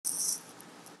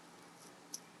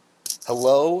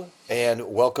Hello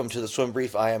and welcome to the Swim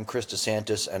Brief. I am Chris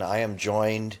DeSantis and I am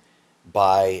joined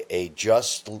by a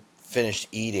just finished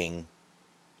eating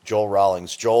Joel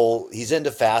Rawlings. Joel, he's into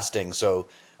fasting, so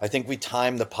I think we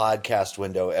time the podcast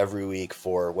window every week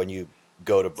for when you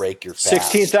go to break your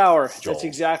 16th fast. hour. Joel. That's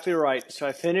exactly right. So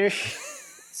I finish.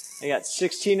 I got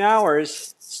 16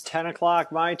 hours. It's 10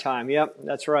 o'clock my time. Yep,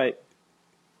 that's right.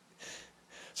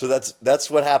 So that's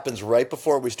what happens right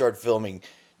before we start filming.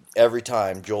 Every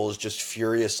time Joel is just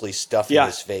furiously stuffing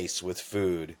his face with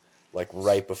food, like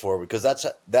right before, because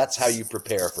that's how you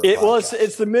prepare for a podcast. Well,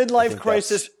 it's the midlife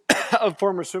crisis of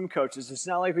former swim coaches. It's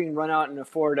not like we can run out and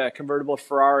afford convertible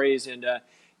Ferraris and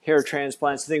hair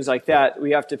transplants and things like that.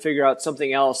 We have to figure out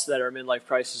something else that our midlife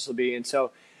crisis will be. And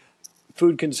so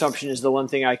food consumption is the one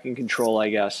thing I can control, I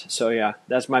guess. So, yeah,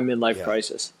 that's my midlife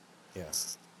crisis. Yeah.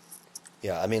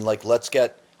 Yeah, I mean, like,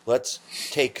 let's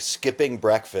take skipping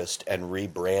breakfast and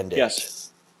rebrand it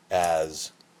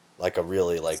as like a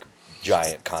really like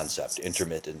giant concept,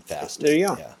 intermittent fasting. There you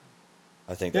go. Yeah,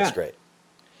 I think that's great.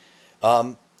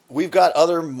 We've got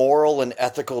other moral and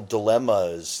ethical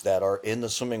dilemmas that are in the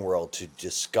swimming world to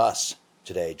discuss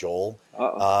today, Joel.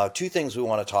 Two things we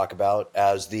want to talk about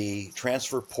as the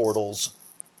transfer portals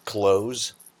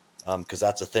close, because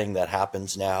that's a thing that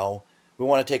happens now. We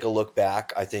want to take a look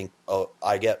back. I think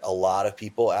I get a lot of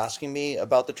people asking me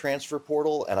about the transfer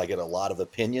portal, and I get a lot of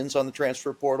opinions on the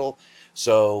transfer portal.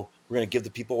 So we're going to give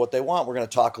the people what they want. We're going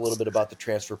to talk a little bit about the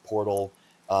transfer portal,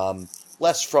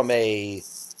 less from a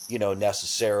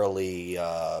necessarily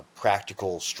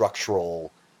practical,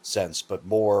 structural sense, but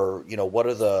more, what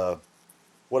are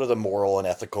the moral and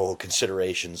ethical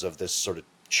considerations of this sort of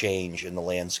change in the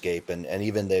landscape, and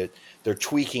even they're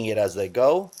tweaking it as they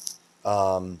go.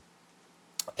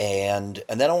 And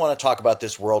then I want to talk about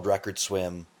this world record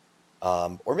swim,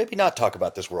 or maybe not talk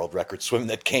about this world record swim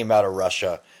that came out of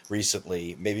Russia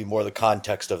recently, maybe more the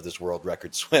context of this world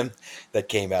record swim that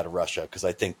came out of Russia, because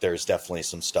I think there's definitely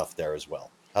some stuff there as well.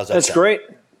 How's that sound? That's great.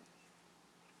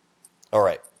 All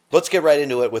right, let's get right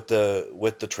into it with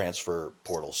the transfer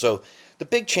portal. So the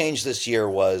big change this year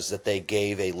was that they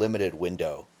gave a limited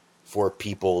window for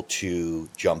people to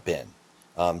jump in.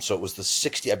 So it was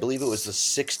I believe it was the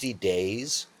 60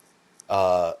 days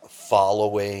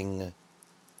following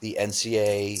the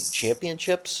NCAA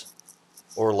championships,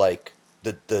 or like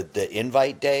the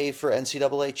invite day for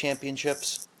NCAA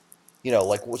championships.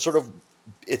 Like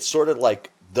it's sort of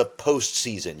like the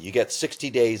postseason. You get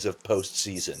 60 days of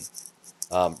postseason,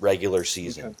 regular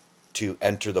season, to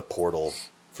enter the portal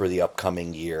for the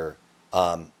upcoming year.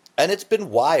 And it's been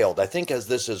wild. I think as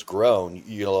this has grown,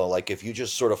 like if you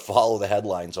just sort of follow the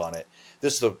headlines on it,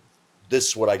 this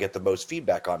is what I get the most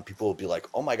feedback on. People will be like,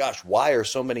 "Oh my gosh, why are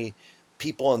so many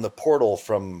people in the portal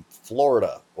from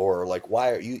Florida?" Or like,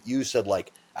 "Why are you said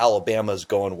like Alabama's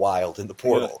going wild in the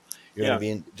portal?" You know what I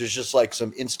mean? There's just like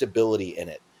some instability in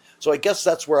it. So I guess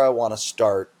that's where I want to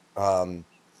start.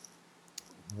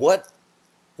 What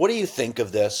do you think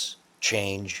of this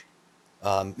change?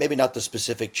 Maybe not the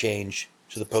specific change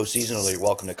to the postseason, although you're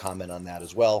welcome to comment on that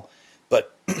as well.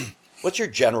 But what's your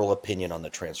general opinion on the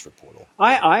transfer portal?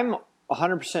 I'm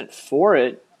 100% for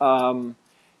it. And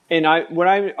what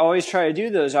I always try to do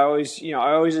those, I always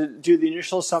do the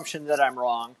initial assumption that I'm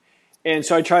wrong. And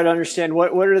so I try to understand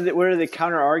what are the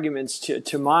counter arguments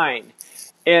to mine.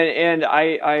 And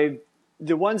I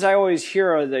the ones I always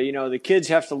hear are the kids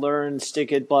have to learn stick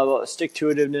to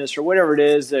itiveness or whatever it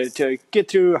is to get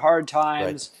through hard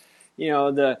times.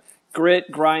 Right. The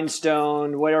grit,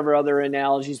 grindstone, whatever other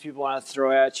analogies people want to throw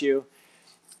at you.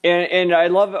 And I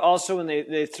love also when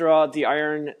they throw out the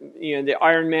Iron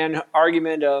Man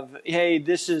argument of, hey,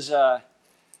 this is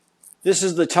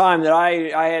the time that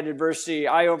I had adversity,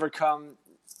 I overcame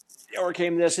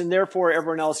this, and therefore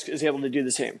everyone else is able to do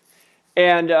the same.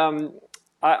 And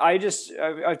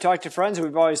I've talked to friends and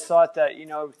we've always thought that,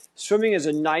 swimming is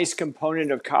a nice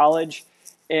component of college,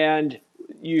 and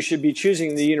you should be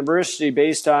choosing the university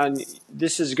based on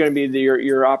this is going to be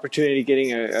your opportunity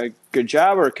getting a good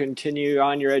job or continue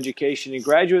on your education in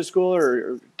graduate school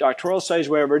or doctoral studies,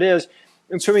 whatever it is.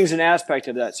 And swimming is an aspect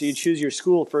of that. So you choose your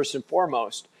school first and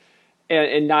foremost,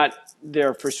 and not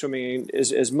there for swimming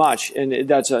as much. And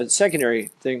that's a secondary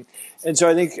thing. And so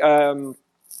I think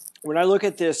when I look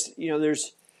at this,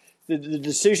 there's the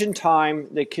decision time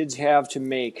that kids have to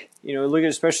make. Look at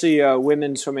especially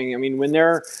women swimming. I mean, when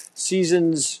their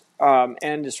seasons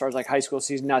end, as far as like high school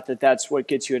season, not that that's what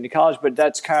gets you into college, but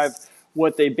that's kind of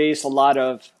what they base a lot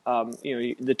of,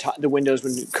 the windows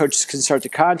when coaches can start to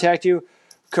contact you,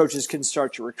 coaches can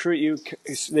start to recruit you,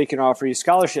 they can offer you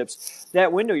scholarships.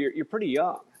 That window, you're pretty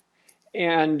young.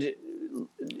 And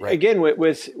Right. again,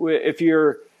 with if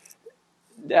you're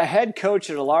a head coach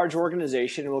at a large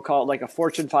organization, and we'll call it like a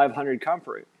Fortune 500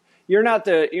 company, you're not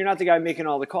the guy making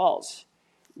all the calls.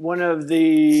 One of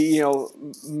the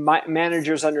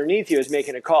managers underneath you is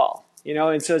making a call.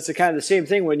 And so it's the kind of the same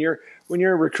thing when you're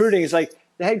recruiting. It's like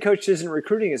the head coach isn't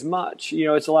recruiting as much.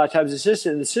 It's a lot of times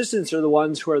assistants. The assistants are the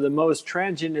ones who are the most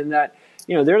transient in that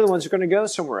they're the ones who are going to go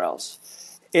somewhere else.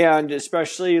 And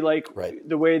especially like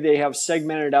the way they have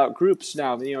segmented out groups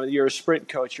now, you're a sprint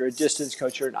coach, you're a distance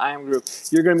coach, you're an IM group,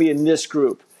 you're going to be in this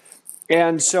group.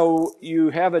 And so you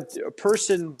have a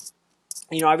person,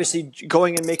 obviously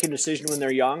going and making a decision when they're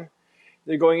young.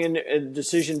 They're going in a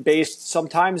decision based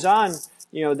sometimes on,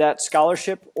 that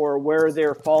scholarship or where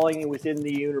they're falling within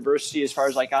the university as far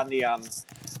as like on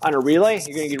a relay.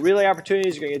 You're going to get relay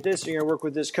opportunities, you're going to get this, you're going to work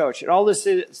with this coach. And all these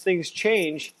things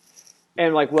change.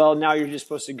 And like, well, now you're just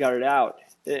supposed to gut it out.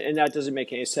 And that doesn't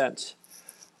make any sense.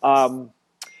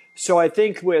 So I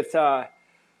think with, I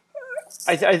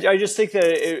just think that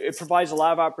it provides a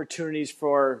lot of opportunities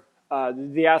for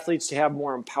the athletes to have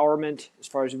more empowerment as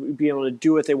far as being able to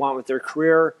do what they want with their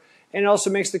career. And it also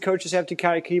makes the coaches have to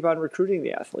kind of keep on recruiting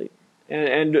the athlete.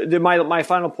 And my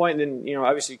final point, and then,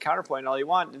 obviously counterpoint all you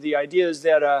want, the idea is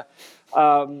that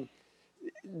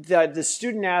that the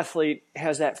student athlete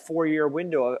has that 4-year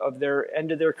window of their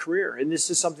end of their career. And this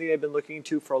is something they've been looking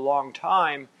to for a long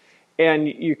time. And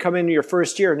you come into your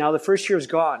first year. Now the first year is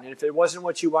gone. And if it wasn't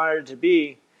what you wanted it to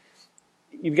be,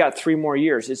 you've got 3 more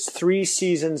years. It's 3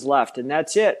 seasons left, and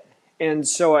that's it. And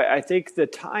so I think the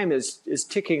time is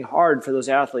ticking hard for those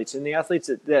athletes. And the athletes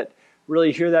that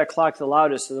really hear that clock the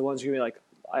loudest are the ones who are going to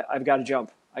be like, I've got to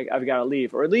jump. I've got to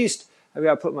leave. Or at least I've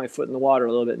got to put my foot in the water a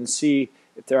little bit and see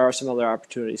if there are some other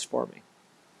opportunities for me.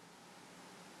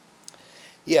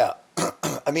 Yeah.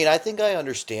 I mean, I think I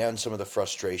understand some of the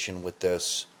frustration with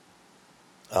this.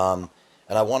 And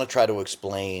I want to try to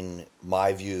explain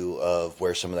my view of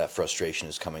where some of that frustration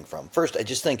is coming from. First, I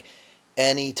just think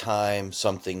anytime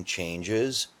something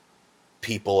changes,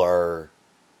 people are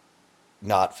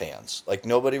not fans. Like,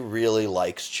 nobody really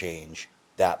likes change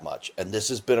that much. And this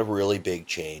has been a really big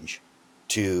change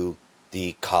to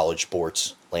the college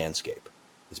sports landscape.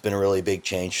 It's been a really big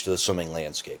change to the swimming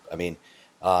landscape. I mean,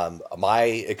 my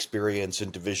experience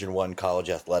in Division I college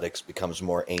athletics becomes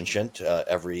more ancient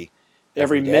every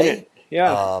minute.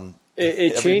 Yeah,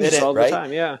 it changes all the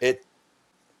time. Yeah,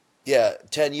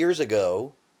 10 years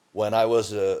ago, when I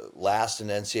was last an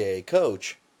NCAA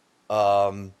coach,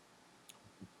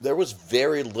 there was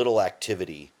very little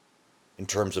activity in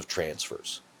terms of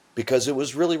transfers because it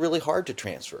was really, really hard to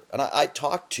transfer. And I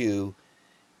talked to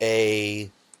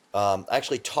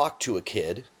actually talked to a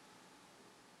kid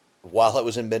while I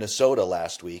was in Minnesota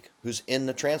last week who's in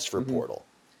the transfer portal.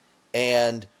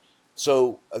 And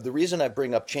so the reason I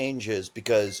bring up change is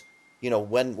because,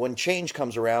 when change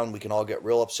comes around, we can all get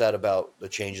real upset about the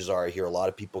changes are. I hear a lot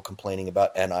of people complaining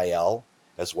about NIL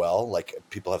as well. Like,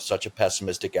 people have such a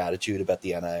pessimistic attitude about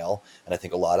the NIL. And I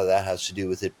think a lot of that has to do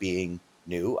with it being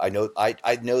new. I know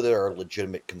there are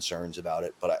legitimate concerns about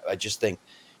it, but I just think,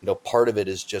 part of it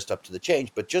is just up to the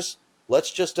change. But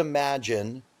let's just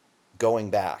imagine going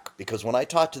back, because when I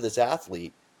talked to this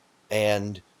athlete,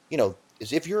 and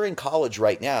if you're in college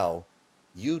right now,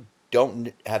 you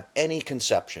don't have any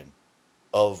conception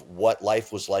of what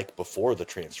life was like before the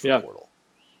transfer portal.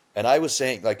 And I was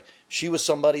saying, like, she was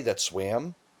somebody that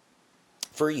swam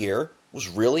for a year, was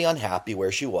really unhappy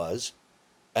where she was.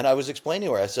 And I was explaining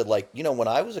to her, I said, like, when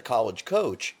I was a college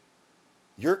coach,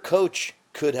 your coach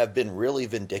could have been really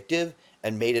vindictive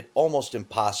and made it almost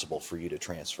impossible for you to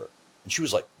transfer. And she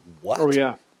was like, what? Oh,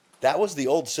 yeah. That was the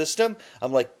old system?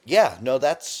 I'm like, yeah, no,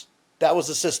 that was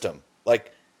the system.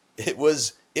 Like, it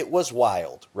was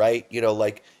wild, right?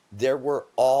 Like, there were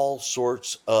all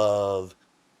sorts of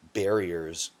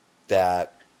barriers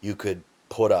that you could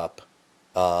put up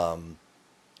on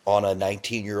a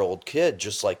 19-year-old kid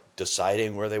just like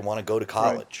deciding where they want to go to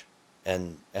college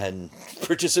and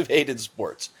participate in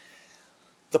sports.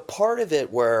 The part of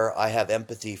it where I have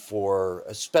empathy for,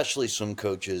 especially swim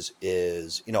coaches,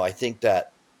 is, I think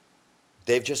that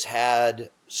they've just had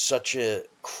such a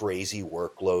crazy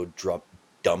workload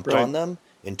dumped on them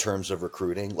in terms of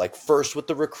recruiting. Like, first with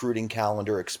the recruiting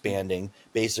calendar expanding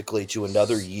basically to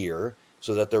another year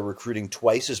so that they're recruiting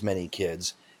twice as many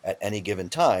kids at any given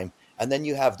time. And then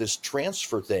you have this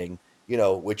transfer thing,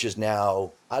 which is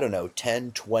now,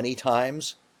 10, 20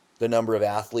 times the number of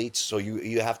athletes. So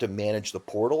you have to manage the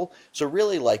portal. So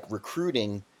really, like,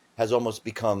 recruiting has almost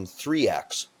become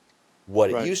 3x what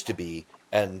it used to be.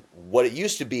 And what it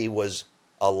used to be was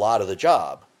a lot of the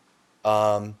job.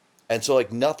 And so,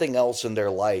 like, nothing else in their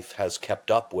life has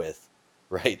kept up with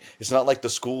right? It's not like the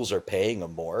schools are paying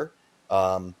them more.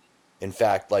 In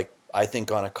fact, like I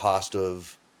think on a cost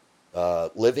of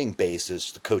living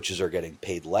basis, the coaches are getting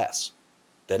paid less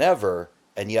than ever,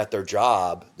 and yet their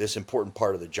job, this important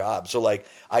part of the job. So like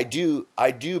I do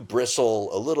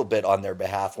bristle a little bit on their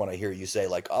behalf when I hear you say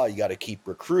like, oh, you got to keep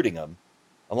recruiting them.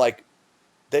 I'm like,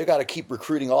 they've got to keep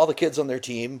recruiting all the kids on their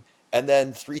team and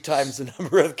then 3 times the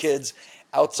number of kids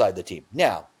outside the team.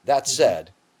 Now, that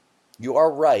said, you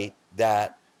are right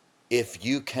that if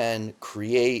you can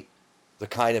create the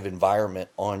kind of environment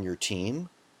on your team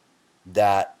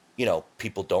that,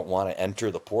 people don't want to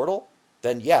enter the portal,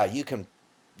 then yeah,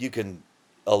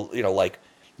 like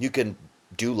you can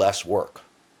do less work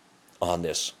on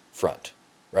this front,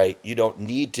 right? You don't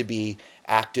need to be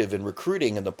active in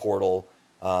recruiting in the portal,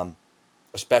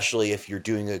 especially if you're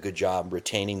doing a good job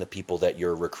retaining the people that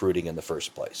you're recruiting in the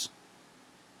first place.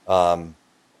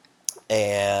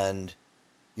 And,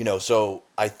 so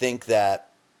I think that,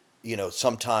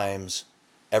 sometimes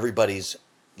everybody's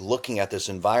looking at this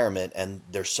environment and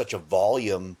there's such a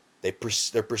volume, their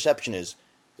perception is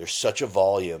there's such a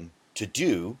volume to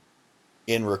do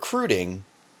in recruiting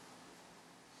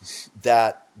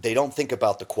that they don't think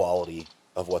about the quality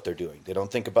of what they're doing. They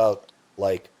don't think about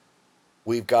like,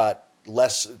 we've got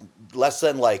less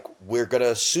than like, we're going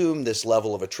to assume this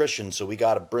level of attrition. So we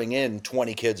got to bring in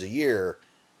 20 kids a year,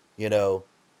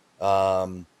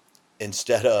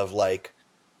 instead of like,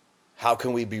 how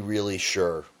can we be really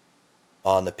sure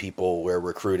on the people we're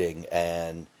recruiting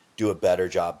and do a better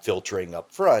job filtering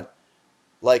up front?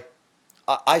 Like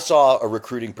I saw a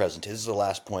recruiting presentation. This is the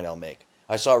last point I'll make.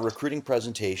 I saw a recruiting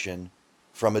presentation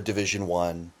from a Division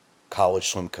I college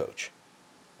swim coach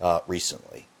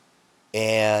recently.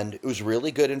 And it was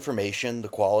really good information. The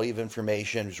quality of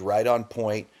information was right on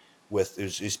point with, it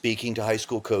was speaking to high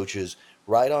school coaches,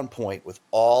 right on point with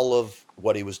all of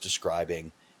what he was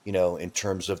describing, in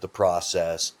terms of the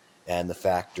process and the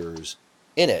factors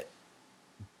in it.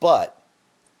 But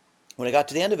when I got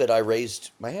to the end of it, I raised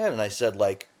my hand and I said,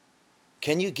 like,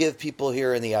 can you give people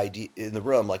here in the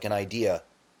room like an idea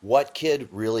what kid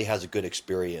really has a good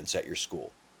experience at your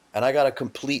school? And I got a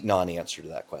complete non-answer to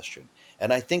that question.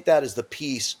 And I think that is the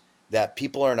piece that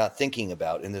people are not thinking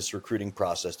about in this recruiting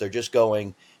process. They're just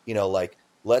going, like,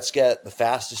 let's get the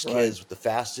fastest kids with the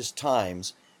fastest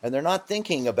times. And they're not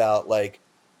thinking about like,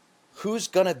 who's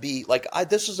going to be like,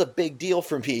 this was a big deal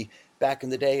for me back in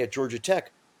the day at Georgia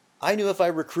Tech. I knew if I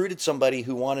recruited somebody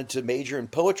who wanted to major in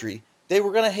poetry, they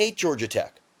were going to hate Georgia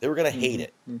Tech. They were going to hate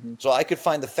it. Mm-hmm. So I could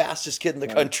find the fastest kid in the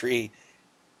country.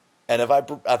 And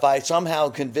if I somehow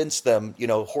convinced them,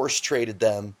 horse traded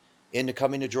them into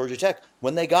coming to Georgia Tech,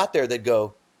 when they got there, they'd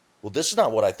go, well, this is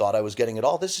not what I thought I was getting at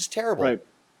all. This is terrible. Right.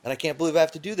 And I can't believe I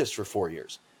have to do this for 4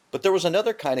 years. But there was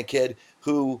another kind of kid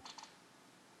who,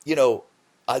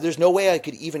 there's no way I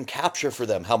could even capture for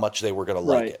them how much they were going to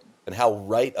like it and how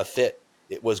right a fit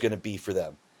it was going to be for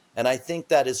them. And I think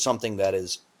that is something that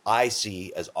I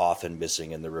see as often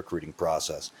missing in the recruiting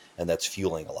process, and that's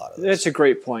fueling a lot of this. That's a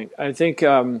great point. I think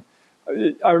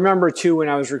I remember too when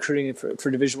I was recruiting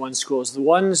for Division I schools, the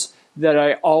ones that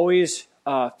I always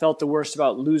felt the worst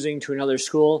about losing to another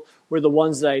school were the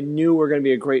ones that I knew were going to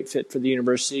be a great fit for the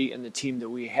university and the team that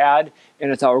we had,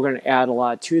 and I thought we were going to add a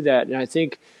lot to that. And I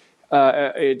think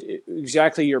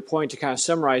exactly your point to kind of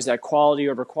summarize that quality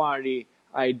over quantity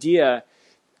idea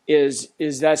is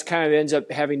that's kind of ends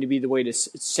up having to be the way to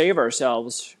save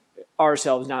ourselves,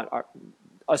 not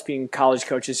us being college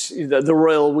coaches, the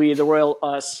royal we, the royal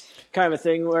us kind of a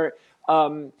thing where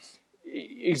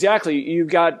exactly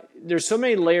there's so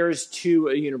many layers to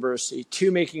a university,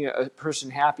 to making a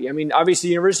person happy. I mean, obviously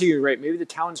the university is great. Maybe the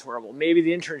town's horrible. Maybe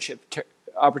the internship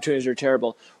opportunities are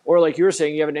terrible. Or like you were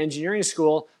saying, you have an engineering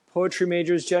school, poetry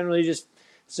majors generally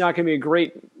it's not going to be a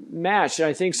great match. And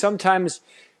I think sometimes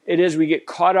it is, we get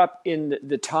caught up in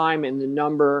the time and the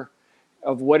number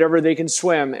of whatever they can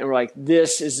swim. And we're like,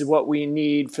 this is what we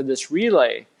need for this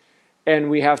relay. And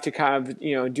we have to kind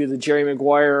of, do the Jerry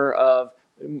Maguire of,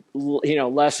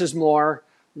 less is more,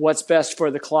 what's best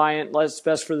for the client, what's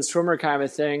best for the swimmer kind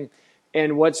of thing,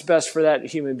 and what's best for that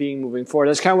human being moving forward.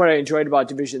 That's kind of what I enjoyed about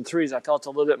Division III is I felt a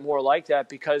little bit more like that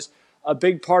because a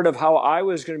big part of how I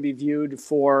was going to be viewed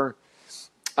for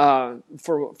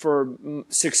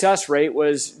success rate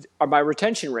was my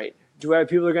retention rate. Do I have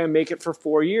people that are going to make it for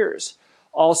 4 years?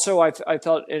 Also, I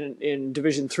felt in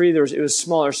Division III, it was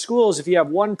smaller schools. If you have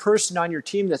one person on your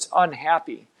team that's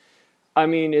unhappy, I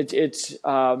mean, it's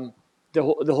the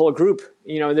whole group.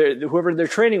 Whoever they're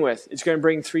training with, it's going to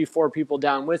bring 3-4 people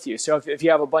down with you. So if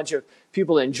you have a bunch of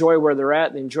people that enjoy where they're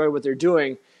at and enjoy what they're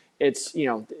doing, it's,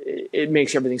 it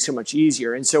makes everything so much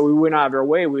easier. And so we went out of our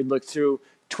way. We'd look through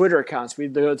Twitter accounts.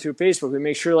 We'd go through Facebook. We'd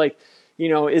make sure, like,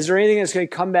 is there anything that's going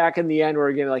to come back in the end where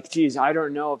we're going to be like, geez, I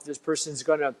don't know if this person's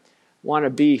going to want to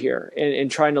be here, and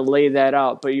trying to lay that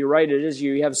out. But you're right. It is,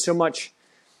 you have so much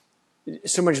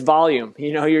volume,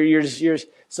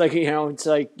 it's like, it's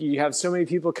like you have so many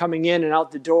people coming in and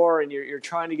out the door, and you're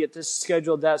trying to get this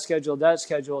scheduled, that scheduled,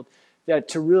 that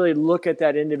to really look at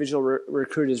that individual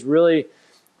recruit is really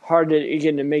hard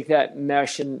to make that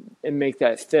mesh and make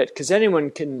that fit. Because anyone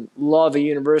can love a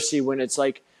university when it's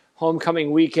like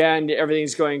homecoming weekend,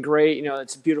 everything's going great,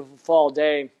 it's a beautiful fall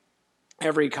day.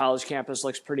 Every college campus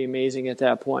looks pretty amazing at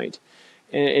that point.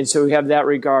 And so we have that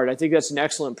regard. I think that's an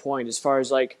excellent point as far as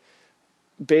like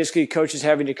basically coaches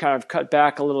having to kind of cut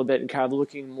back a little bit and kind of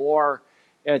looking more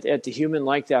at the human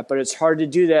like that. But it's hard to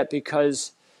do that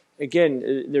because,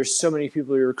 again, there's so many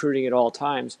people you're recruiting at all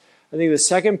times. I think the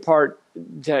second part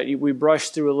that we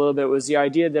brushed through a little bit was the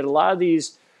idea that a lot of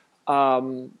these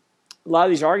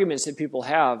arguments that people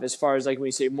have as far as like when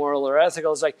you say moral or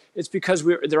ethical, it's because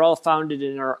they're all founded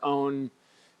in our own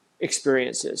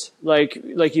experiences. Like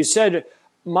you said,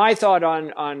 my thought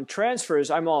on transfers,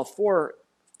 I'm all for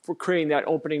creating that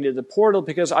opening to the portal,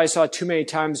 because I saw too many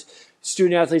times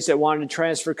student athletes that wanted to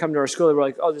transfer come to our school. They were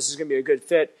like, oh, this is going to be a good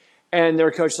fit. And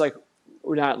their coach is like,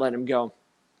 we're not letting them go.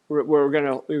 We're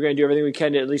going to do everything we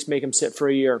can to at least make them sit for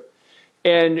a year.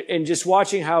 And just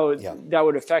watching how that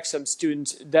would affect some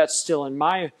students, that's still in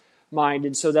my mind.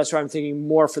 And so that's why I'm thinking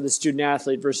more for the student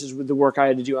athlete versus with the work I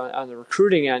had to do on the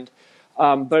recruiting end.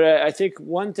 But I think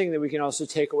one thing that we can also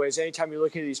take away is anytime you're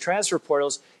looking at these transfer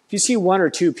portals, if you see one or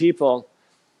two people,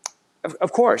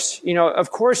 of course you're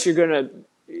going to.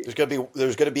 There's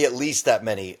going to be at least that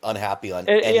many unhappy on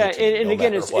any team, and no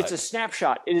again, matter it's a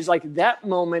snapshot. It is like that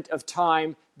moment of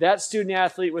time. That student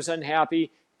athlete was unhappy,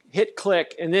 hit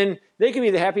click, and then they can be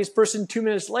the happiest person 2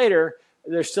 minutes later.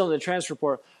 They're still in the transfer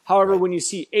portal. However, when you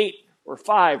see 8 or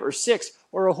 5 or 6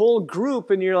 or a whole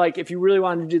group, and you're like, if you really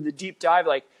wanted to do the deep dive,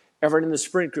 like everyone in the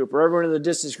sprint group or everyone in the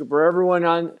distance group or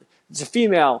everyone it's a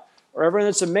female or everyone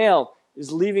that's a male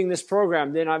is leaving this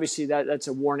program, then obviously that's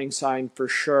a warning sign for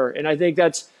sure. And I think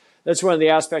that's one of the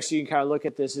aspects you can kind of look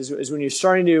at this is when you're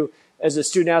starting to, as a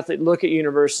student athlete, look at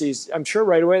universities. I'm sure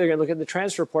right away they're going to look at the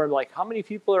transfer portal, like how many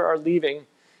people are leaving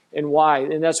and why.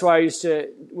 And that's why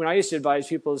when I used to advise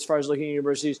people as far as looking at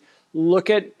universities, look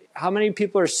at how many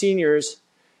people are seniors,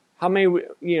 how many,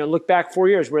 look back 4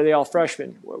 years, were they all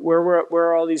freshmen? Where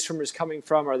are all these swimmers coming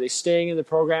from? Are they staying in the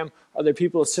program? Are there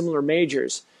people with similar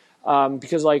majors?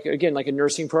 Because like a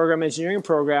nursing program, engineering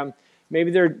program,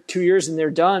 maybe they're 2 years and they're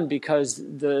done because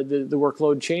the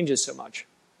workload changes so much.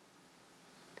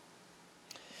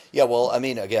 Yeah, well, I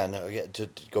mean, again, to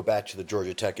go back to the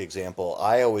Georgia Tech example,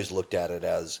 I always looked at it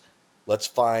as let's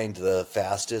find the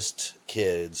fastest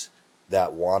kids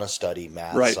that want to study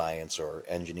math, science, or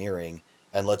engineering,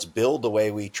 and let's build the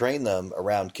way we train them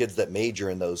around kids that major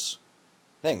in those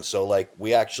things. So, like,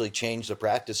 we actually changed the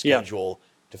practice schedule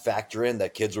to factor in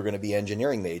that kids were going to be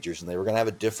engineering majors, and they were going to have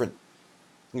a different,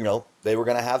 they were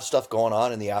going to have stuff going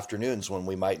on in the afternoons when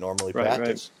we might normally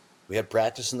practice. We had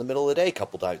practice in the middle of the day a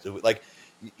couple times. Like,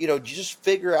 you just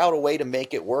figure out a way to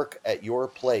make it work at your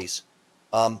place.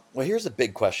 Well, here's the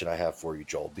big question I have for you,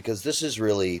 Joel, because this is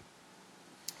really,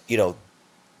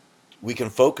 we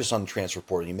can focus on the transfer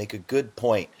portal. You make a good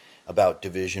point about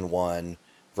Division I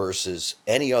versus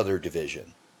any other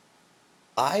division.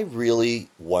 I really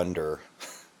wonder,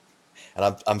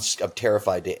 and I'm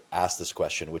terrified to ask this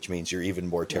question, which means you're even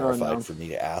more terrified for me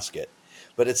to ask it.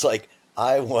 But it's like,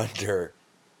 I wonder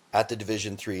at the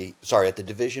Division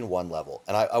I level,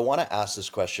 and I want to ask this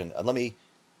question, and let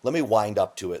me wind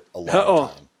up to it a long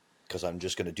time, because I'm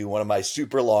just going to do one of my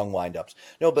super long wind-ups.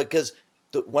 No, because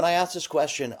when I ask this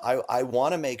question, I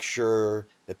want to make sure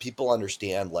that people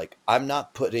understand, like, I'm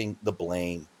not putting the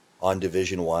blame on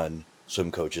Division I swim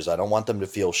coaches. I don't want them to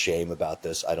feel shame about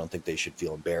this. I don't think they should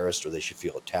feel embarrassed or they should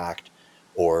feel attacked,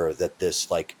 or that this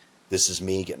is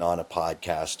me getting on a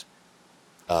podcast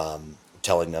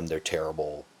telling them they're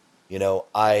terrible.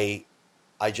 I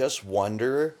just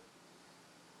wonder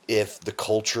if the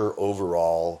culture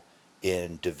overall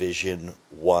in Division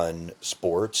I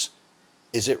sports,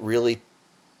 is there really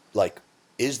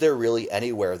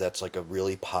anywhere that's like a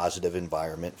really positive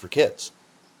environment for kids?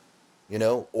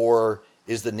 Or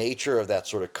is the nature of that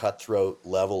sort of cutthroat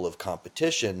level of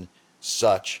competition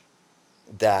such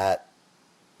that,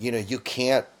 you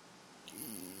can't,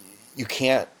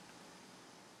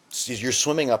 you're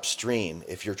swimming upstream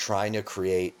if you're trying to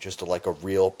create just a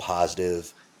real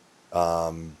positive,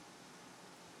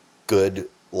 good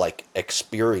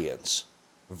experience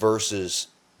versus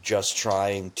just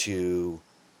trying to,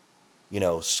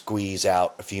 squeeze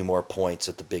out a few more points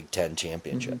at the Big Ten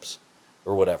championships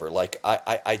or whatever. Like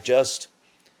I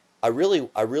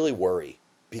really worry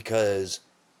because,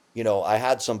 I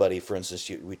had somebody, for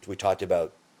instance, we talked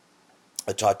about,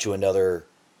 I talked to another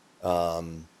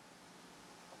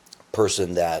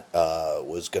person that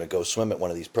was going to go swim at one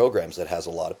of these programs that has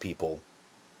a lot of people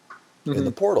in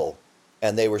the portal.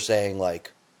 And they were saying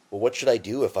like, well, what should I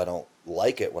do if I don't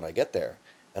like it when I get there?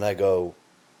 And I go,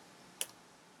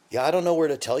 yeah, I don't know where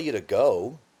to tell you to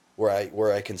go,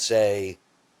 where I can say,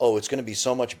 oh, it's going to be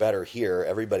so much better here.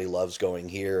 Everybody loves going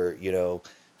here.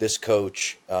 This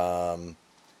coach, the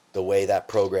way that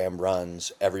program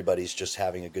runs, everybody's just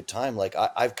having a good time. Like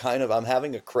I'm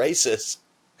having a crisis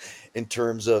in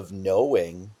terms of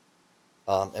knowing,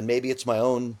 and maybe it's my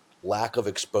own lack of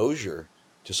exposure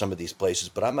to some of these places,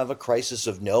 but I'm having a crisis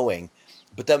of knowing.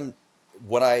 But then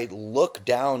when I look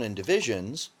down in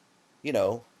divisions,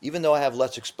 even though I have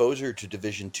less exposure to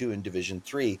Division II and Division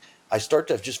III, I start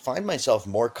to just find myself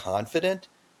more confident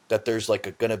that there's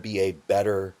going to be a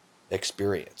better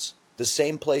experience. The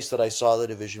same place that I saw the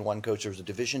Division I coach, there was a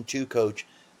Division II coach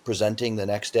presenting the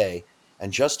next day,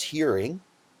 and just hearing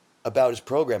about his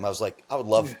program, I was like, I would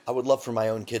love for my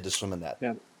own kid to swim in that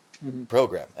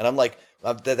program. And I'm like,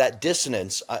 that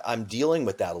dissonance, I'm dealing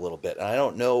with that a little bit, and I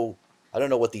don't know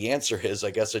what the answer is. I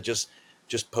guess I just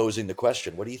posing the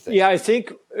question. What do you think? Yeah, I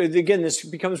think, again, this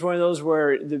becomes one of those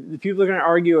where the people are going to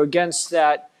argue against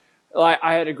that. I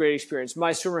had a great experience.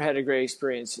 My swimmer had a great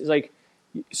experience. It's like,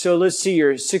 so let's see,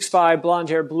 you're 6'5", blonde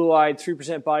hair, blue-eyed,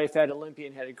 3% body fat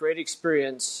Olympian, had a great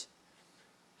experience.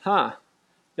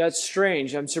 That's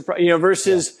strange. I'm surprised.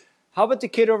 Versus, how about the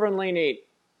kid over in lane 8?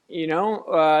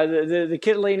 The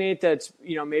kid in lane 8 that's,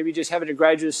 maybe just having a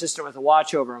graduate assistant with a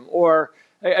watch over him. Or,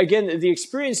 again, the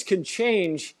experience can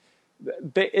change.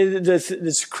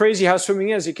 It's crazy how swimming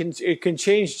is. It can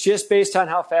change just based on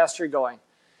how fast you're going,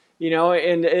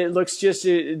 and it looks just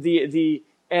the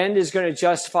end is going to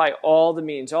justify all the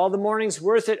means. All the morning's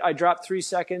worth it. I dropped 3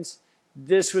 seconds.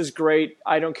 This was great.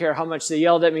 I don't care how much they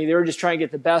yelled at me. They were just trying to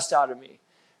get the best out of me.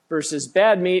 Versus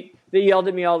bad meet, they yelled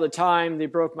at me all the time. They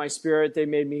broke my spirit. They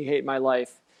made me hate my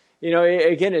life.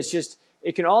 Again, it's just,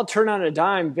 it can all turn on a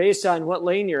dime based on what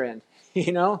lane you're in,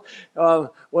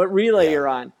 what relay you're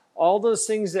on. All those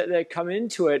things that come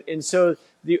into it. And so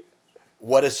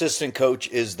what assistant coach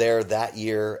is there that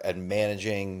year and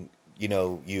managing,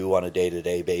 you on a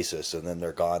day-to-day basis, and then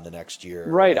they're gone the next year.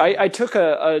 Right. I took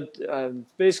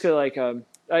basically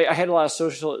I had a lot of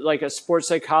social, like a sports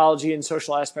psychology and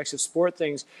social aspects of sport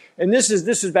things. And this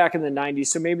was back in the 90s.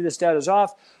 So maybe this data is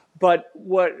off, but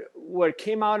what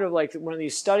came out of like one of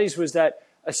these studies was that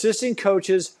assistant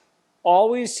coaches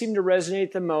always seem to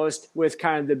resonate the most with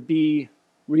kind of the B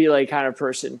relay kind of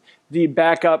person, the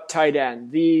backup tight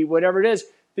end, the whatever it is,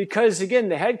 because again,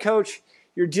 the head coach,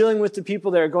 you're dealing with the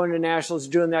people that are going to nationals,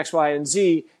 doing X, Y, and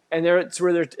Z, and it's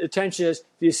where their attention is.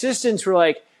 The assistants were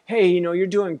like, hey, you're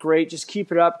doing great, just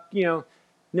keep it up,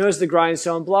 nose the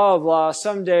grindstone, blah, blah, blah.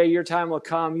 Someday your time will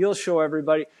come, you'll show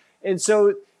everybody. And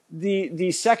so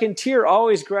the second tier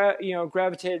always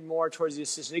gravitated more towards the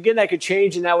assistant. Again, that could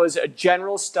change, and that was a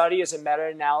general study as a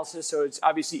meta-analysis, so it's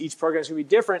obviously each program is going to be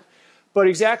different. But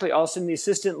exactly, all of a sudden the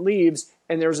assistant leaves,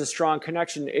 and there's a strong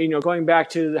connection. Going back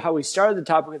to how we started the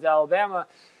topic with Alabama,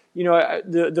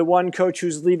 the one coach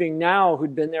who's leaving now,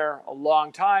 who'd been there a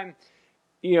long time,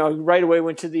 right away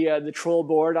went to the troll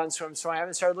board on swim. So I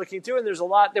haven't started looking through, and there's a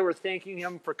lot that were thanking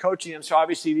him for coaching them. So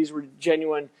obviously these were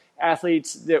genuine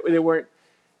athletes. They weren't.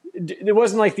 It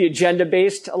wasn't like the agenda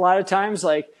based a lot of times,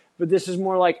 but this is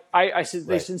more like I said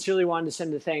they sincerely wanted to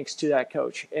send a thanks to that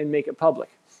coach and make it public.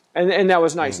 And that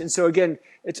was nice. And so, again,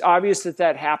 it's obvious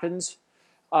that happens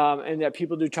and that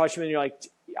people do touch them and you're like,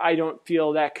 I don't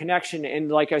feel that connection.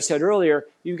 And like I said earlier,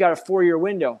 you've got a 4-year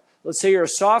window. Let's say you're a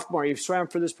sophomore. You've swam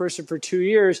for this person for 2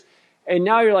 years. And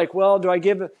now you're like, well, do I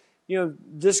give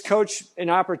this coach an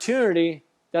opportunity?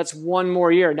 That's 1 more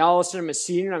year. Now all of a sudden I'm a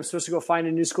senior and I'm supposed to go find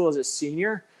a new school as a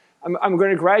senior. I'm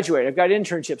going to graduate. I've got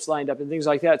internships lined up and things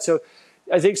like that. So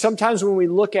I think sometimes when we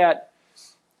look at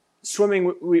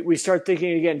swimming, we start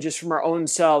thinking again just from our own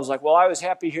selves, like, well, I was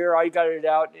happy here, I got it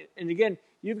out. And again,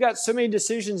 you've got so many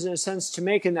decisions in a sense to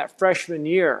make in that freshman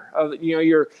year.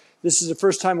 This is the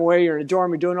first time away, you're in a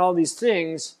dorm, you're doing all these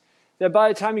things, that by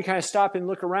the time you kind of stop and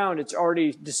look around, it's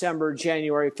already December,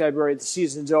 January, February, the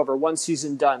season's over, 1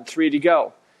 season done, 3 to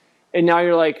go. And now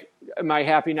you're like, am I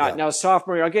happy? Not. Yeah. Now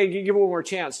sophomore year, okay, give it one more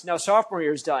chance. Now sophomore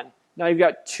year's done. Now you've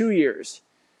got 2 years.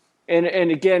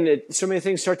 And again, so many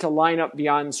things start to line up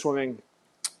beyond swimming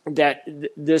that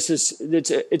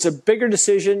it's a bigger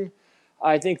decision.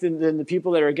 I think then the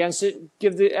people that are against it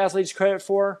give the athletes credit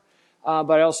for.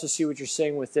 But I also see what you're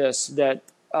saying with this, that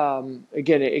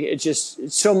again, it's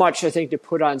so much, I think, to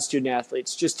put on student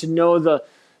athletes, just to know the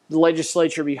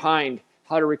legislature behind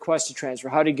how to request a transfer,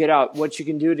 how to get out, what you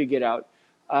can do to get out.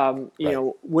 When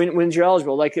you're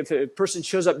eligible. Like if a person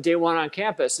shows up day one on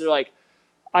campus, they're like,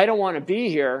 I don't want to be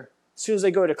here. As soon as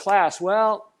they go to class,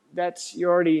 well, you've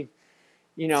already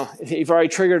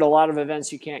triggered a lot of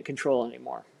events you can't control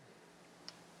anymore.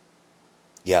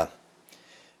 Yeah.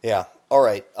 Yeah. All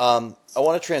right. I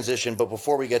want to transition, but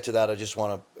before we get to that, I just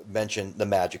want to mention the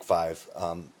Magic 5.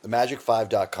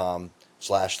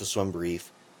 themagic5.com/theswimbrief.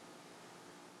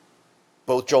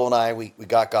 Both Joel and I, we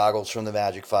got goggles from the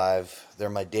Magic 5. They're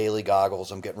my daily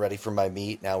goggles. I'm getting ready for my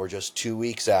meet. Now we're just 2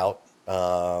 weeks out.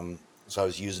 So I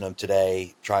was using them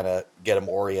today, trying to get them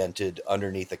oriented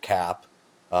underneath a cap.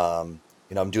 I'm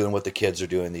doing what the kids are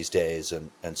doing these days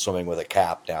and swimming with a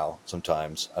cap now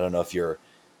sometimes. I don't know if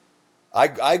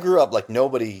I grew up like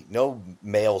no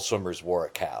male swimmers wore a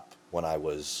cap when I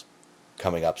was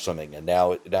coming up swimming, and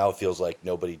now it feels like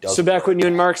nobody does. So back when you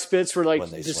and Mark Spitz were like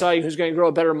deciding who's going to grow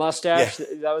a better mustache,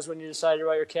 that was when you decided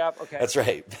about your cap. Okay, that's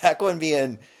right. Back when me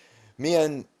and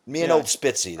old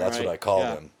Spitzy, that's what I called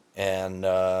him. And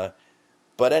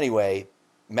but anyway,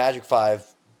 Magic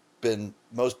 5 been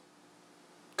most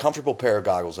comfortable pair of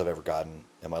goggles I've ever gotten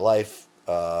in my life.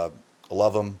 I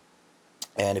love them,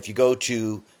 and if you go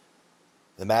to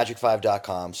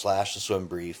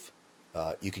themagic5.com/theswimbrief.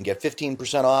 You can get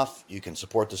 15% off. You can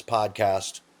support this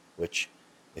podcast, which,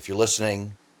 if you're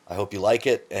listening, I hope you like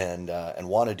it and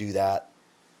want to do that.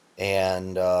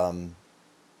 And all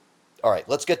right,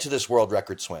 let's get to this world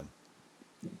record swim.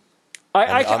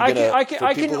 I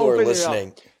can open it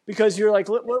up because you're like,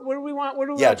 what do we want? What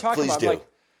do we want to talk about?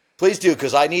 Please do,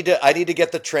 because I need to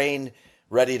get the train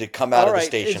ready to come out of the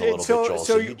station a little bit, Joel.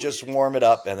 So you just warm it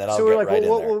up, and then I'll get right in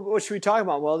there. What should we talk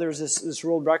about? Well, there's this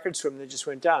world record swim that just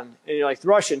went down, and you're like, the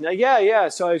Russian, yeah.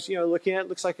 So I was looking at it,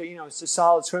 looks like it's a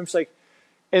solid swim. It's like,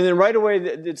 and then right away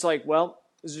it's like, well,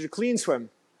 is it a clean swim?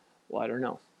 Well, I don't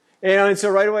know. And so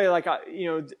right away, like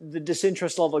the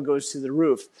disinterest level goes to the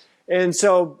roof. And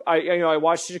so I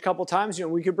watched it a couple times.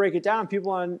 We could break it down.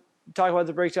 People want to talk about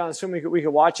the breakdown of the swim. We could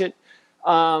watch it.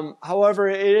 However,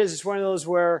 it's one of those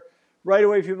where right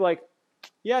away people are like,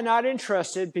 yeah, not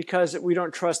interested because we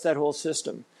don't trust that whole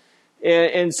system.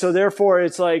 And so therefore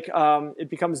it's like it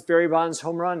becomes Barry Bonds'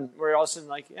 home run where all of a sudden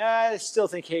like, I still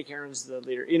think Hank Aaron's the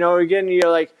leader. Again,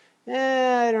 you're like,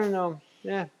 I don't know.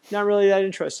 Not really that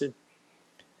interested.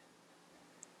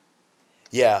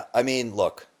 Yeah, I mean,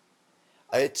 look,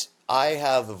 I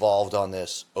have evolved on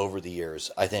this over the years.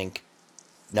 I think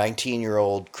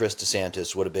 19-year-old Chris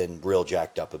DeSantis would have been real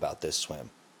jacked up about this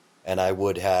swim. And I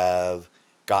would have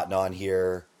gotten on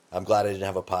here. I'm glad I didn't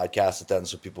have a podcast then,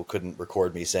 so people couldn't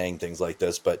record me saying things like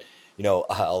this. But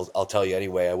I'll tell you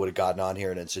anyway. I would have gotten on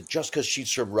here and said, just because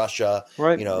she's from Russia,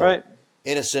 right.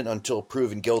 Innocent until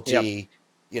proven guilty.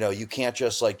 Yep. You can't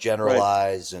just like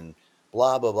generalize and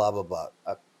blah blah blah blah blah.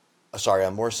 Sorry,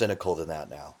 I'm more cynical than that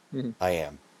now. Mm-hmm. I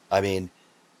am. I mean,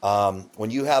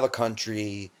 when you have a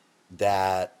country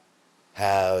that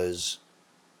has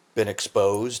been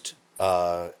exposed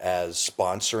as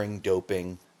sponsoring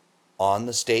doping on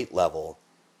the state level,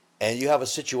 and you have a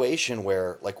situation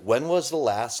where, like, when was the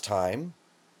last time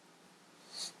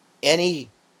any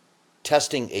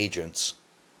testing agents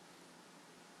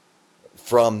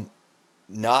from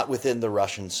not within the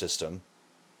Russian system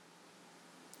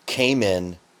came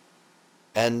in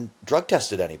and drug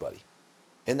tested anybody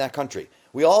in that country?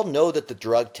 We all know that the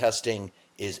drug testing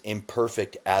is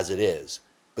imperfect as it is,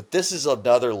 but this is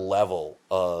another level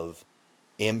of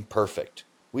imperfect.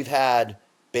 We've had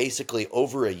basically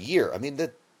over a year. I mean,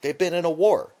 they've been in a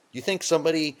war. You think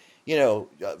somebody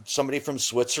from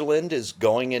Switzerland is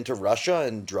going into Russia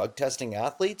and drug testing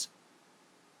athletes?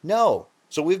 No.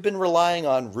 So we've been relying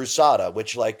on RUSADA,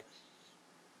 which, like,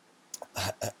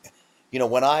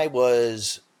 when I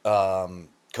was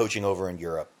coaching over in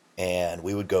Europe, and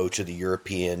we would go to the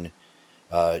European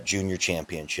junior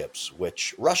championships,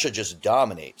 which Russia just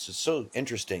dominates. It's so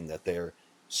interesting that they're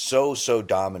so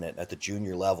dominant at the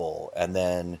junior level, and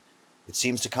then it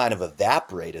seems to kind of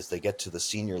evaporate as they get to the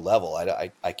senior level.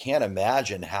 I can't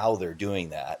imagine how they're doing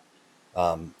that.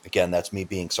 Again, that's me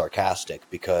being sarcastic,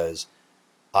 because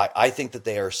I think that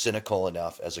they are cynical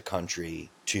enough as a country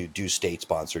to do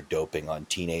state-sponsored doping on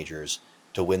teenagers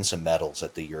to win some medals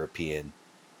at the European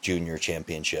junior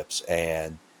championships,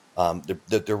 and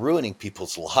they're ruining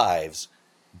people's lives.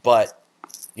 But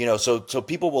so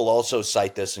people will also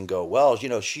cite this and go, well,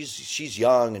 she's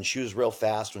young and she was real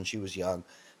fast when she was young.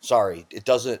 Sorry, it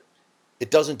doesn't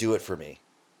it doesn't do it for me.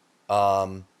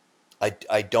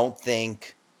 I don't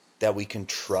think that we can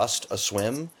trust a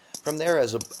swim from there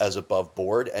as above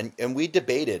board. And we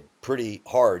debated pretty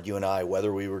hard, you and I,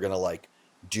 whether we were going to like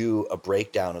do a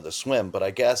breakdown of the swim. But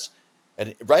I guess,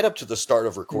 and right up to the start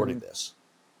of recording this,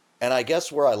 and I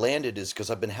guess where I landed is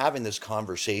because I've been having this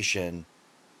conversation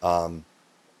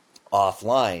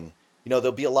offline. You know,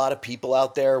 there'll be a lot of people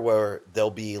out there where they'll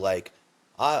be like,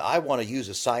 I want to use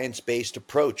a science-based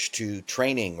approach to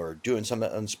training or doing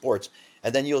something in sports.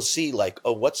 And then you'll see like,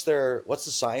 oh, what's the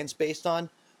science based on?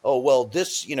 Oh, well,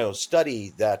 this,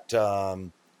 study that the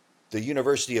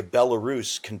University of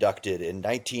Belarus conducted in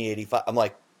 1985. I'm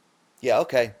like, yeah,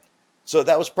 okay. So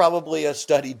that was probably a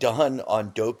study done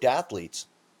on doped athletes.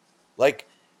 Like,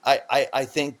 I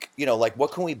think, like,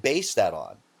 what can we base that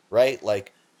on? Right?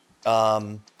 Like,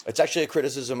 it's actually a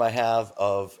criticism I have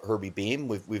of Herbie Beam.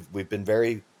 We've been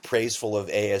very praiseful of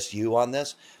ASU on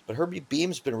this, but Herbie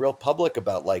Beam's been real public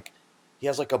about like he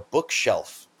has like a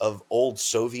bookshelf of old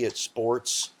Soviet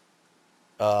sports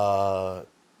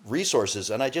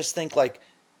resources, and I just think like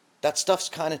that stuff's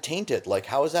kind of tainted. Like,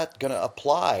 how is that going to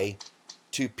apply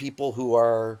to people who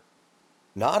are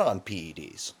not on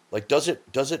PEDs? Like,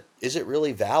 is it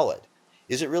really valid?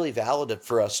 Is it really valid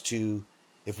for us to,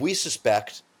 if we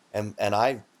suspect, and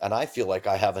I feel like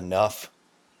I have enough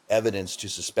evidence to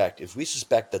suspect, if we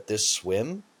suspect that this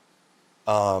swim,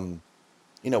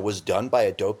 was done by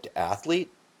a doped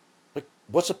athlete, like,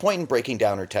 what's the point in breaking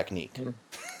down her technique?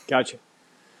 Gotcha.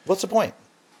 What's the point?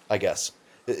 I guess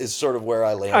is sort of where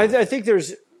I land. I think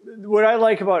there's what I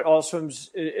like about all swims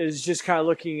is just kind of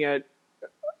looking at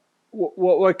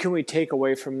what can we take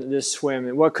away from this swim,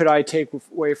 and what could I take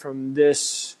away from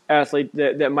this athlete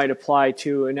that might apply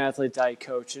to an athlete that I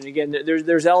coach. And again,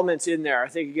 there's elements in there. I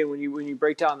think again when you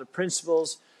break down the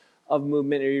principles of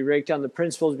movement, or you break down the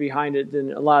principles behind it,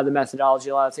 then a lot of the methodology,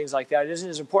 a lot of things like that, it isn't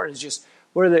as important as just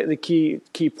what are the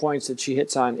key points that she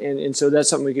hits on. And so that's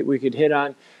something we could hit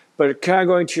on. But kind of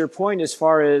going to your point, as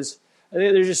far as I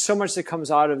think there's just so much that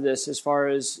comes out of this, as far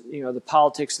as the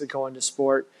politics that go into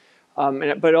sport.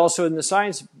 But also in the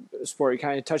science sport, you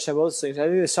kind of touched on both things. I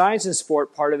think the science and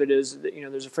sport part of it is that,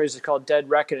 there's a phrase that's called dead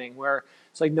reckoning, where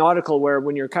it's like nautical, where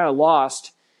when you're kind of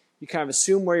lost, you kind of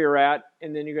assume where you're at,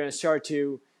 and then you're going to start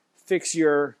to fix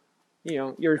your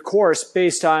course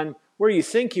based on where you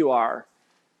think you are,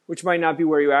 which might not be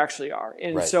where you actually are.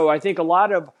 And right. So I think a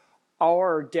lot of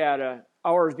our data,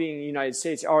 ours being the United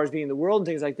States, ours being the world and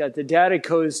things like that, the data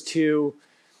goes to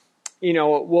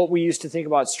what we used to think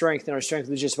about strength, and our strength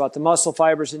was just about the muscle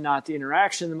fibers and not the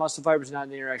interaction of the muscle fibers, not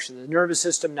the interaction of the nervous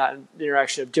system, not the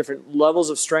interaction of different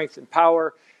levels of strength and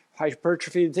power,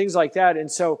 hypertrophy, and things like that. And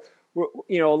so,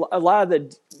 a lot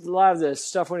of the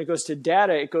stuff when it goes to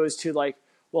data, it goes to like,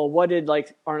 well, what did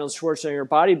like Arnold Schwarzenegger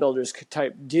bodybuilders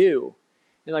type do?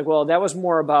 And like, well, that was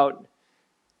more about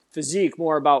physique,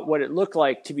 more about what it looked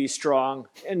like to be strong,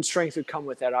 and strength would come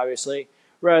with that, obviously,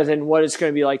 rather than what it's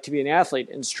going to be like to be an athlete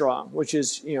and strong, which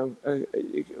is,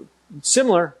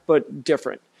 similar but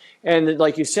different. And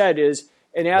like you said, is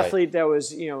an athlete right. that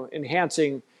was,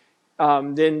 enhancing,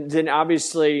 then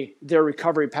obviously their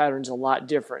recovery pattern's a lot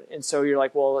different. And so you're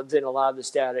like, well, then a lot of this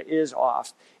data is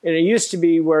off. And it used to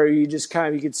be where you just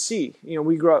you could see,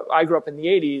 I grew up in the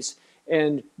 80s,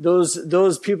 and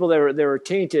those people that were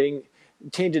tainted,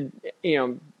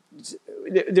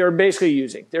 they're basically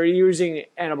using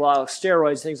anabolic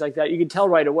steroids, things like that. You could tell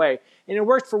right away. And it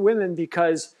worked for women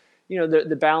because,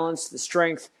 the balance, the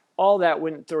strength, all that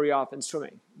wouldn't throw you off in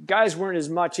swimming. Guys weren't as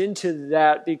much into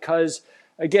that because,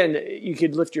 again, you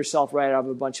could lift yourself right out of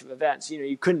a bunch of events.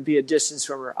 You couldn't be a distance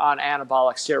swimmer on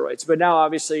anabolic steroids. But now,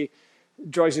 obviously,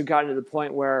 drugs have gotten to the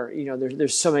point where,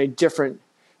 there's so many different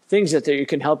things that you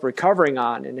can help recovering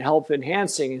on and help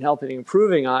enhancing and helping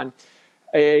improving on.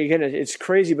 Again, it's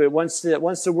crazy, but once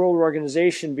the World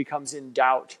Organization becomes in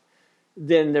doubt,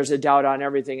 then there's a doubt on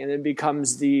everything, and it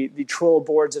becomes the troll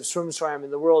boards of SwimSwam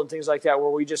in the world and things like that, where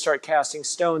we just start casting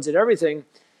stones at everything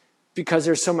because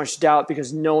there's so much doubt,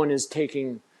 because no one is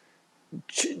taking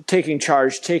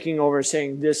charge, taking over,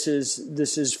 saying this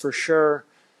is for sure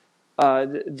a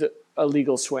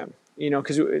legal swim.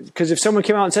 Because if someone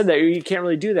came out and said that, you can't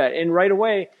really do that, and right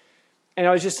away. And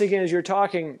I was just thinking as you're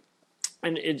talking.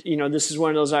 And this is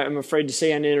one of those I'm afraid to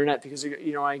say on the internet because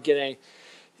I get a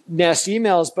nasty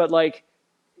emails. But like,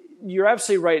 you're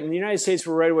absolutely right. In the United States,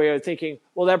 we're right away thinking,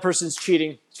 well, that person's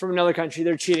cheating. It's from another country.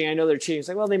 They're cheating. I know they're cheating. It's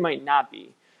like, well, they might not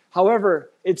be. However,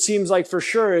 it seems like for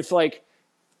sure, if like,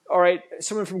 all right,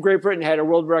 someone from Great Britain had a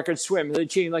world record swim, are they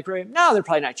cheating? Like, right? No, they're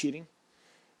probably not cheating.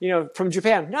 From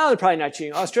Japan, no, they're probably not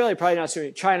cheating. Australia, probably not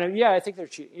cheating. China, yeah, I think they're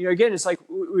cheating. Again, it's like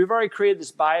we've already created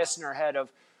this bias in our head of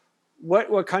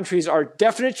what countries are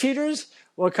definite cheaters,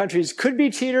 what countries could be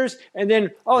cheaters, and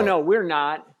then, no, we're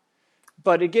not.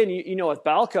 But again, with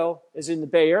Balco is in the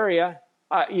Bay Area,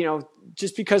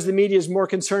 just because the media is more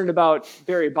concerned about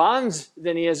Barry Bonds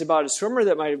than he is about a swimmer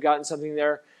that might have gotten something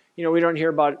there, we don't hear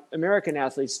about American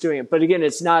athletes doing it. But again,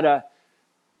 it's not a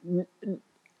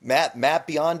Matt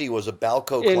Biondi was a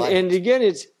Balco client. And again,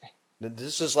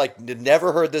 this is like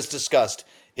never heard this discussed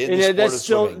in the sport of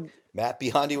swimming. Matt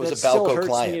Biondi was a Balco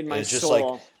client. It's just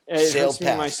like it hurts me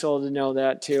in my soul to know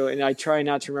that too, and I try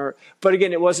not to remember. But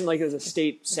again, it wasn't like it was a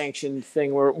state-sanctioned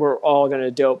thing where we're all going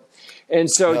to dope. And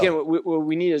so again, what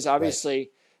we need is obviously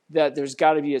that there's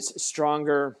got to be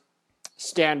stronger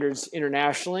standards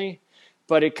internationally.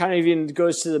 But it kind of even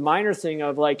goes to the minor thing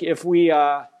of like if we,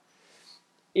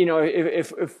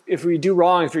 if we do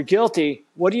wrong, if you're guilty,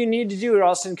 what do you need to do to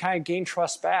also kind of gain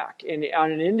trust back? And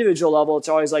on an individual level, it's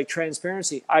always like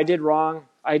transparency. I did wrong.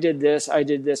 I did this.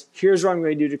 Here's what I'm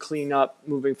going to do to clean up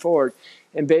moving forward.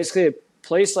 And basically a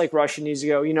place like Russia needs to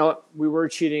go, we were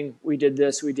cheating. We did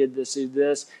this. We did this.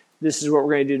 This is what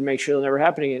we're going to do to make sure it'll never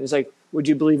happen again. It's like, would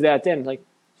you believe that then? Like,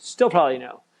 still probably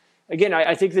no. Again,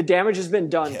 I think the damage has been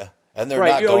done. Yeah. And they're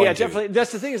not going to. Definitely.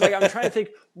 That's the thing is like, I'm trying to think,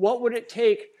 what would it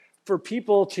take for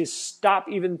people to stop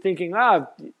even thinking,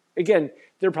 again,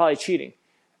 they're probably cheating.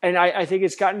 And I think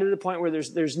it's gotten to the point where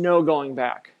there's no going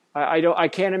back. I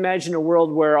can't imagine a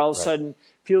world where all of a sudden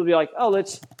people be like,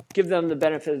 let's give them the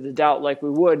benefit of the doubt like we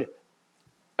would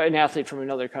an athlete from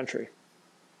another country.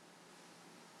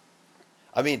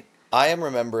 I mean, I am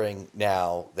remembering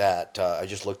now that I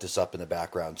just looked this up in the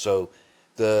background. So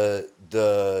the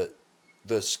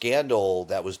scandal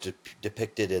that was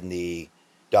depicted in the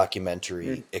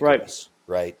documentary Icarus,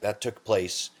 right? That took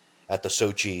place at the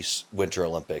Sochi Winter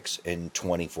Olympics in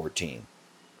 2014.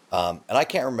 And I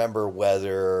can't remember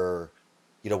whether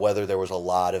there was a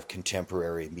lot of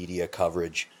contemporary media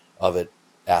coverage of it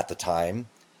at the time,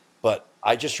 but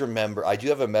I just remember, I do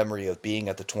have a memory of being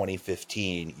at the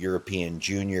 2015 European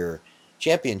Junior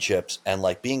Championships and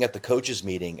like being at the coaches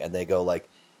meeting and they go like,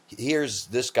 here's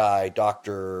this guy,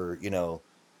 Dr.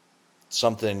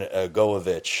 something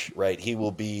Goovich, right? He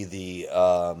will be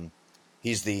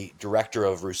he's the director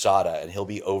of RUSADA and he'll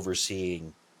be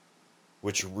overseeing,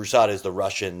 which RUSADA is the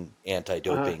Russian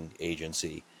anti-doping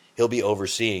agency. He'll be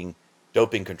overseeing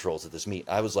doping controls at this meet.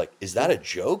 I was like, is that a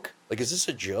joke? Like, is this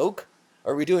a joke?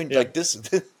 Are we doing like this?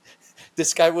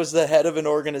 This guy was the head of an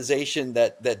organization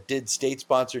that did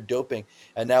state-sponsored doping.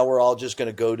 And now we're all just going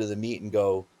to go to the meet and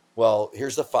go, well,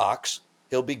 here's the fox.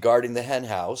 He'll be guarding the hen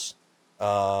house.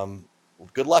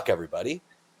 Good luck, everybody.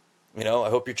 I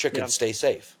hope your chickens stay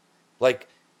safe. Like,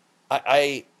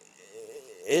 it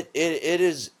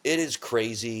is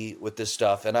crazy with this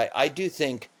stuff, and I do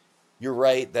think you're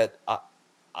right that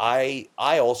I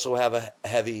also have a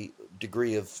heavy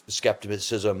degree of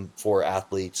skepticism for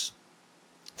athletes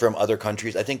from other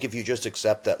countries. I think if you just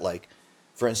accept that, like,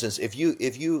 for instance, I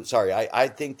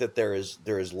think that there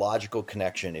is logical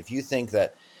connection. If you think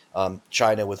that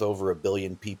China with over 1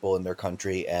 billion people in their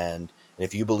country, and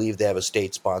if you believe they have a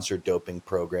state-sponsored doping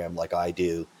program like I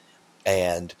do,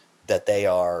 and that they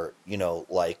are,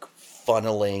 like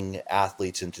funneling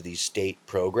athletes into these state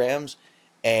programs,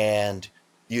 and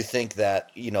you think that,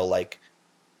 like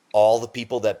all the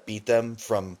people that beat them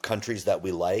from countries that we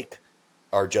like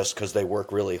are just because they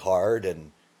work really hard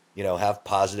and, have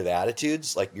positive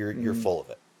attitudes, like you're full of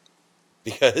it.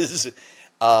 Because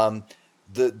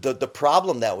the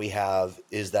problem that we have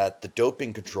is that the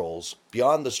doping controls,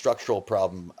 beyond the structural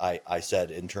problem I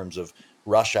said in terms of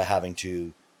Russia having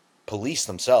to police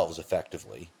themselves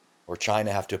effectively, or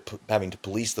China having to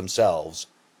police themselves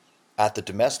at the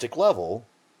domestic level,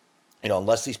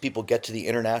 unless these people get to the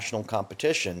international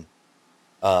competition,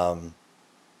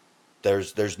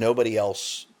 there's nobody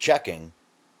else checking.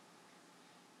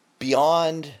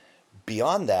 Beyond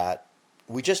that,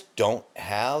 we just don't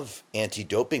have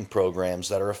anti-doping programs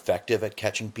that are effective at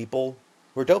catching people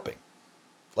who are doping.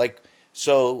 Like,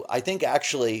 so I think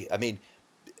actually,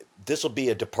 this will be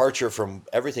a departure from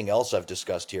everything else I've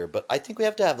discussed here, but I think we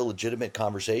have to have a legitimate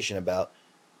conversation about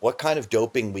what kind of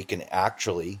doping we can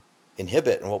actually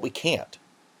inhibit and what we can't.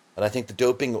 And I think the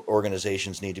doping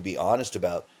organizations need to be honest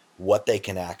about what they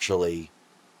can actually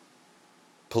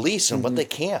police and what they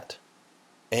can't.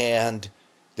 And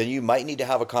then you might need to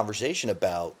have a conversation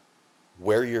about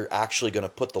where you're actually going to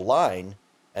put the line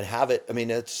and have it.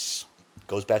 It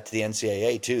goes back to the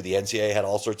NCAA too. The NCAA had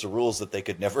all sorts of rules that they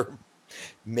could never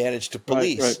manage to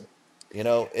police.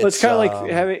 Right. It's kind of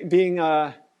like being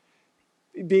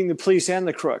the police and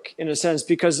the crook in a sense,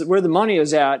 because where the money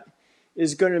is at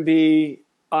is going to be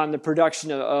on the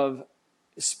production of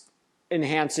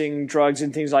enhancing drugs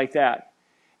and things like that.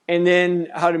 And then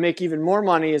how to make even more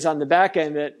money is on the back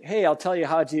end that, hey, I'll tell you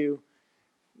how to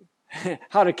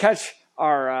catch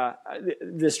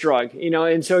this drug,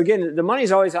 And so again, the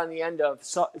money's always on the end of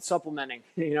supplementing,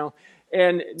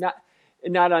 and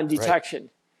not on detection. Right.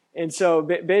 And so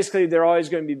basically they're always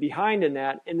going to be behind in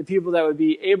that. And the people that would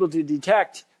be able to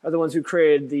detect are the ones who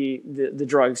created the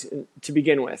drugs to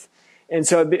begin with. And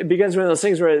so it becomes one of those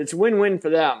things where it's win-win for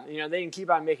them. They can keep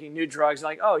on making new drugs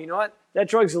like, oh, you know what? That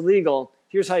drug's illegal.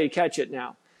 Here's how you catch it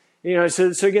now.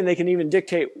 So again, they can even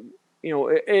dictate,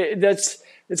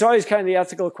 it's always kind of the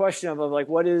ethical question of like,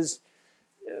 what is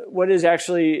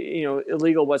actually,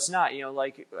 illegal, what's not,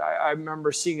 like I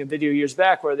remember seeing a video years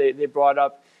back where they brought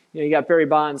up, you got Barry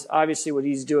Bonds. Obviously what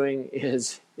he's doing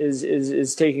is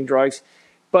taking drugs.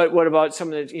 But what about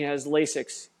someone that has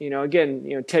Lasix?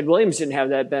 Again, Ted Williams didn't have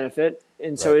that benefit,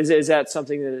 and so right. is that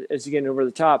something that is again over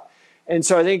the top? And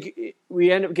so I think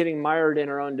we end up getting mired in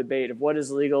our own debate of what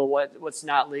is legal, what's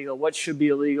not legal, what should be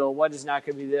illegal, what is not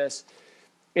going to be this,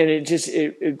 and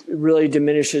it really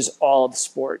diminishes all of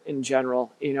sport in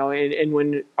general. And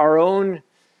when our own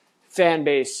fan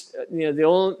base,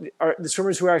 the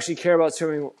swimmers who actually care about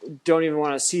swimming don't even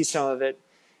want to see some of it,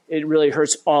 it really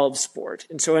hurts all of sport.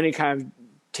 And so any kind of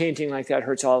tainting like that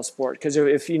hurts all of sport, because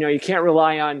if you can't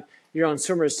rely on your own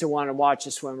swimmers to want to watch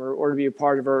a swim or to be a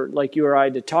part of, or like you or I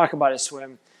to talk about a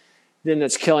swim, then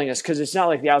that's killing us, because it's not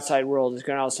like the outside world is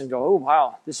going to all of a sudden go, oh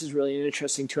wow, this is really an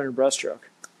interesting 200 breaststroke.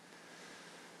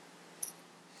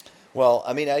 Well,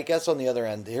 I mean, I guess on the other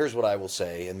end, here's what I will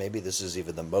say, and maybe this is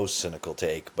even the most cynical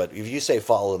take, but if you say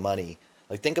follow the money,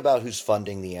 like think about who's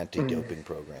funding the anti-doping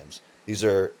programs.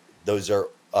 Those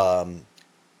are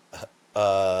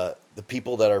the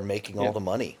people that are making all the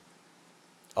money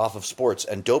off of sports,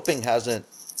 and doping hasn't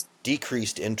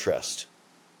decreased interest.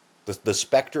 The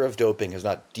specter of doping has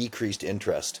not decreased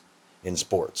interest in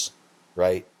sports,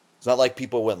 right? It's not like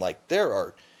people went like, there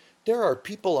are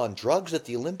people on drugs at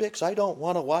the Olympics. I don't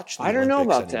want to watch the Olympics anymore. I don't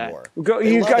know about that.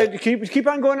 You guys keep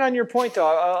on going on your point, though.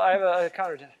 I have a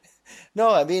counter to that.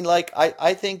 No, I mean, like,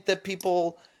 I think that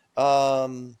people,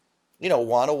 want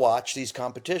to watch these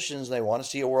competitions. And they want to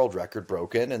see a world record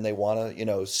broken, and they want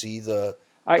to, see the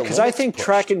because I think pushed.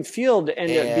 Track and field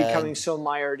ended up becoming so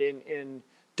mired in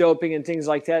doping and things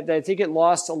like that I think it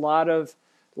lost a lot of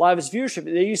its viewership.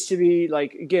 They used to be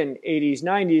like, again, 80s,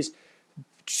 90s.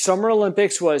 Summer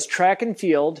Olympics was track and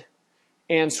field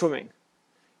and swimming.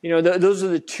 Those are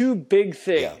the two big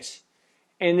things.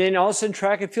 Yeah. And then all of a sudden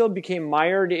track and field became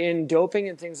mired in doping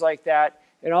and things like that.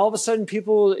 And all of a sudden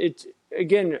people,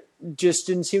 just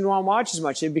didn't seem to want to watch as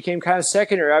much. It became kind of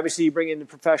secondary. Obviously, you bring in the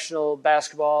professional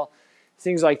basketball,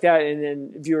 things like that, and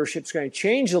then viewership's going to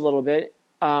change a little bit.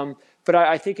 But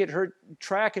I think it hurt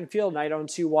track and field, and I don't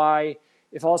see why,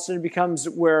 if all of a sudden it becomes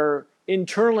where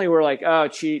internally we're like, oh,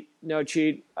 no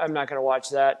cheat, I'm not going to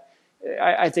watch that.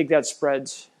 I think that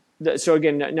spreads. So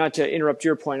again, not to interrupt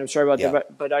your point, I'm sorry about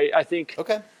that, but I think.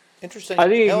 Okay, interesting. I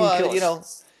think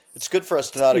it's good for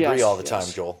us to not agree all the time,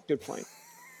 Joel. Good point.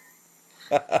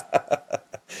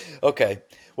 Okay.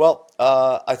 Well,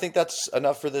 I think that's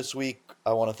enough for this week.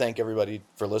 I want to thank everybody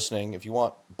for listening. If you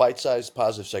want bite-sized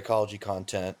positive psychology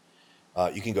content,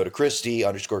 you can go to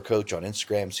Christy_coach on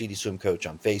Instagram, CD Swim Coach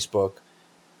on Facebook.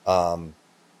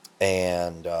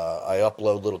 And I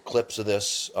upload little clips of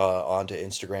this onto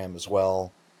Instagram as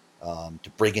well, to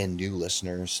bring in new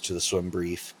listeners to the Swim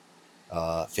Brief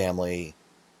family.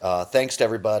 Thanks to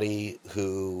everybody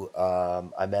who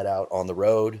I met out on the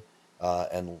road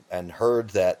and heard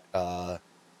that I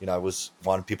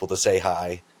wanted people to say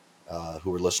hi,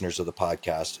 who were listeners of the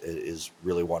podcast. It is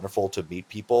really wonderful to meet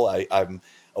people. I'm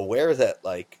aware that,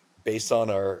 like, based on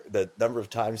the number of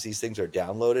times these things are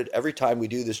downloaded, every time we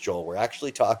do this, Joel, we're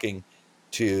actually talking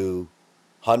to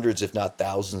hundreds, if not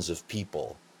thousands, of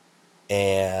people.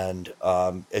 And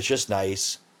it's just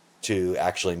nice to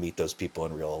actually meet those people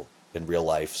in real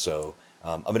life. So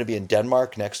I'm going to be in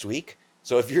Denmark next week.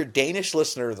 So if you're a Danish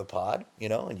listener of the pod,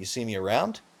 and you see me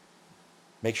around,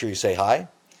 make sure you say hi.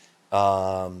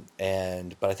 But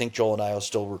I think Joel and I will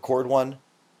still record one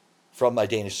from my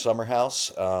Danish summer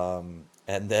house.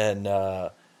 And then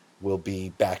we'll be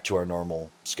back to our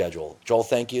normal schedule. Joel,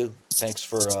 thank you. Thanks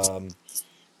for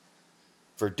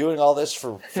doing all this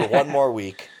for one more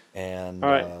week. And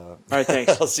all right,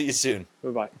 thanks. I'll see you soon.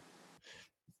 Bye-bye.